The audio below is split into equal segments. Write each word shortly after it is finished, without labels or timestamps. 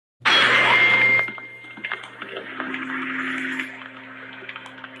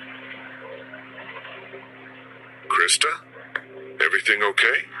Krista? Everything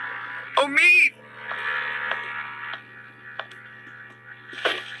okay? Oh, me!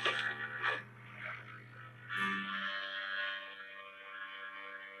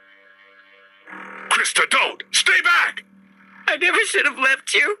 Krista, don't! Stay back! I never should have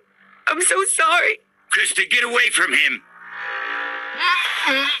left you. I'm so sorry. Krista, get away from him.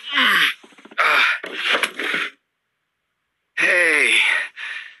 Hey.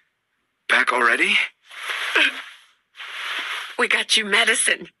 Back already? We got you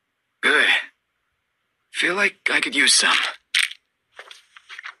medicine. Good. Feel like I could use some.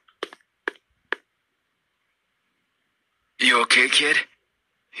 You okay, kid?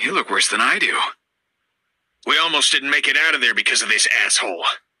 You look worse than I do. We almost didn't make it out of there because of this asshole.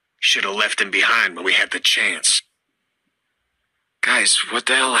 Should have left him behind when we had the chance. Guys, what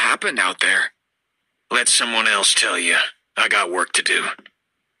the hell happened out there? Let someone else tell you. I got work to do.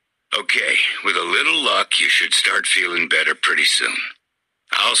 Okay, with a little luck, you should start feeling better pretty soon.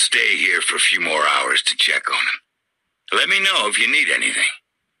 I'll stay here for a few more hours to check on him. Let me know if you need anything.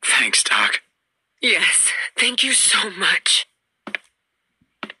 Thanks, Doc. Yes, thank you so much.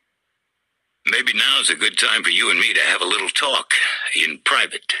 Maybe now's a good time for you and me to have a little talk in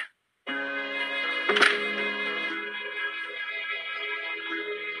private.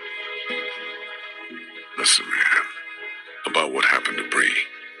 Listen, man. About what happened to Bree.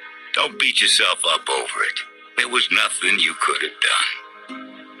 Don't beat yourself up over it. There was nothing you could have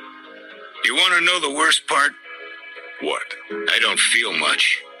done. You want to know the worst part? What? I don't feel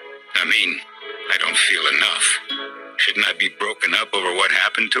much. I mean, I don't feel enough. Shouldn't I be broken up over what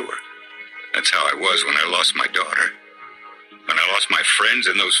happened to her? That's how I was when I lost my daughter. When I lost my friends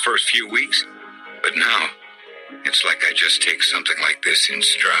in those first few weeks. But now, it's like I just take something like this in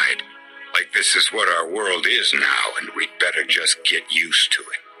stride. Like this is what our world is now, and we'd better just get used to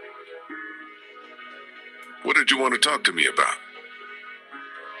it. What did you want to talk to me about?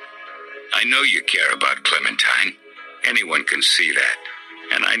 I know you care about Clementine. Anyone can see that.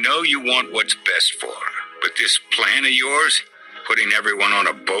 And I know you want what's best for her. But this plan of yours, putting everyone on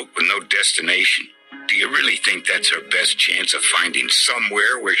a boat with no destination, do you really think that's her best chance of finding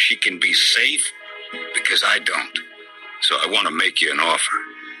somewhere where she can be safe? Because I don't. So I want to make you an offer.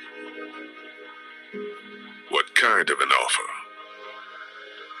 What kind of an offer?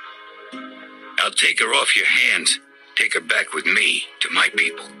 I'll take her off your hands. Take her back with me to my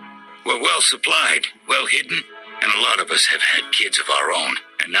people. We're well supplied, well hidden, and a lot of us have had kids of our own.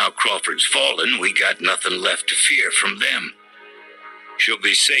 And now Crawford's fallen, we got nothing left to fear from them. She'll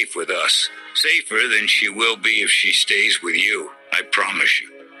be safe with us. Safer than she will be if she stays with you. I promise you.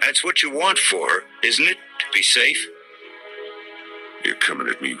 That's what you want for her, isn't it? To be safe? You're coming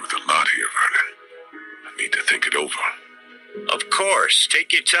at me with a lot here, Vernon. I need to think it over. Of course.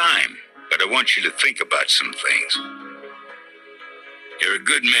 Take your time. But I want you to think about some things. You're a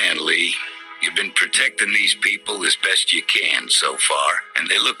good man, Lee. You've been protecting these people as best you can so far, and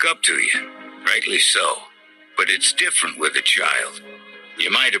they look up to you. Rightly so. But it's different with a child.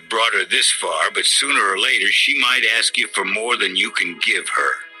 You might have brought her this far, but sooner or later she might ask you for more than you can give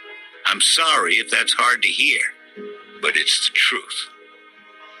her. I'm sorry if that's hard to hear, but it's the truth.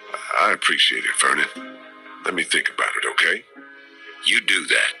 I appreciate it, Vernon. Let me think about it, okay? You do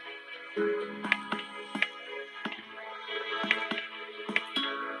that.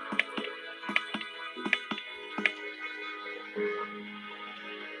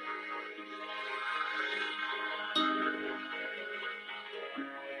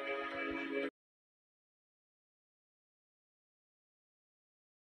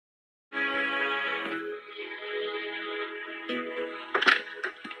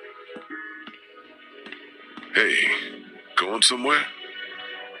 Hey, going somewhere?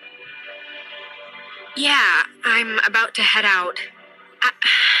 Yeah, I'm about to head out.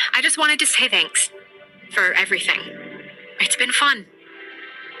 I just wanted to say thanks for everything. It's been fun.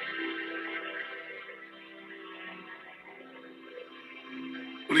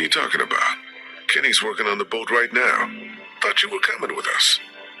 What are you talking about? Kenny's working on the boat right now. Thought you were coming with us.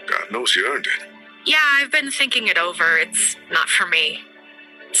 God knows you earned it. Yeah, I've been thinking it over. It's not for me.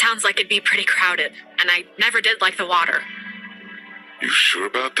 Sounds like it'd be pretty crowded, and I never did like the water. You sure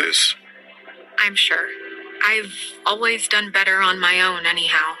about this? I'm sure. I've always done better on my own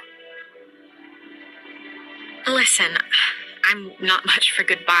anyhow. Listen, I'm not much for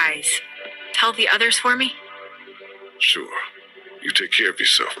goodbyes. Tell the others for me? Sure. You take care of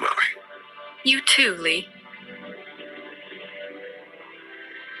yourself, Molly. You too, Lee.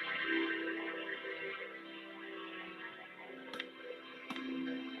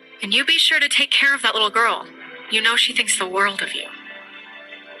 And you be sure to take care of that little girl. You know she thinks the world of you.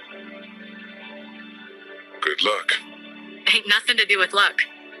 Good Good luck. Ain't nothing to do with luck.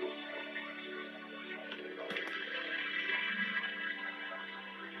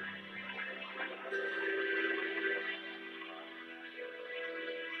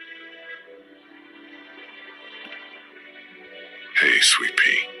 Hey, Sweet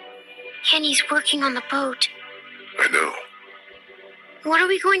Pea. Kenny's working on the boat. I know. What are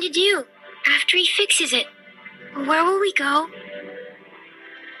we going to do after he fixes it? Where will we go?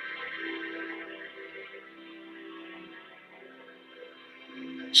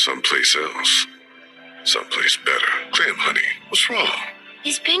 Someplace else. Someplace better. Clem, honey, what's wrong?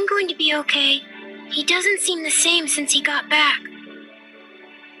 Is Ben going to be okay? He doesn't seem the same since he got back.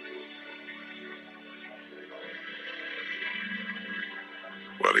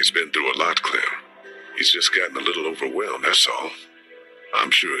 Well, he's been through a lot, Clem. He's just gotten a little overwhelmed, that's all.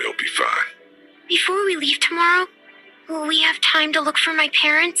 I'm sure he'll be fine. Before we leave tomorrow, will we have time to look for my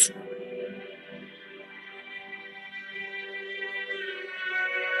parents?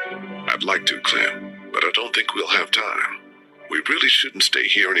 I'd like to, Clem, but I don't think we'll have time. We really shouldn't stay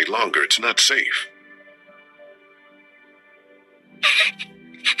here any longer. It's not safe.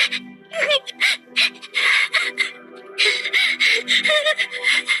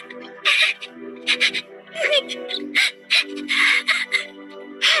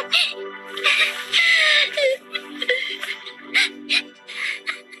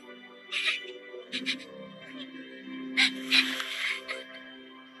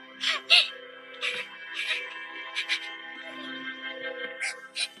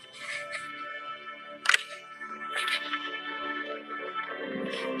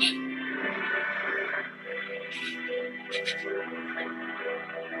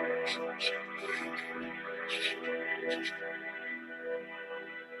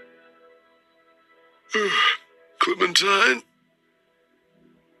 Clementine?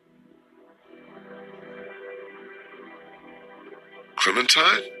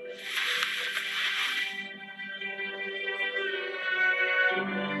 Clementine?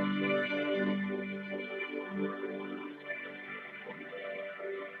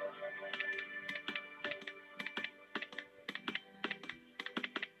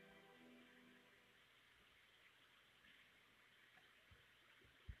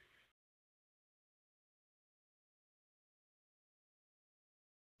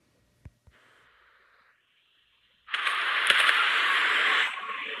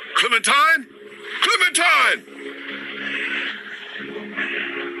 Clementine? Clementine!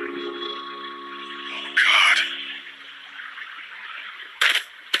 Oh, God.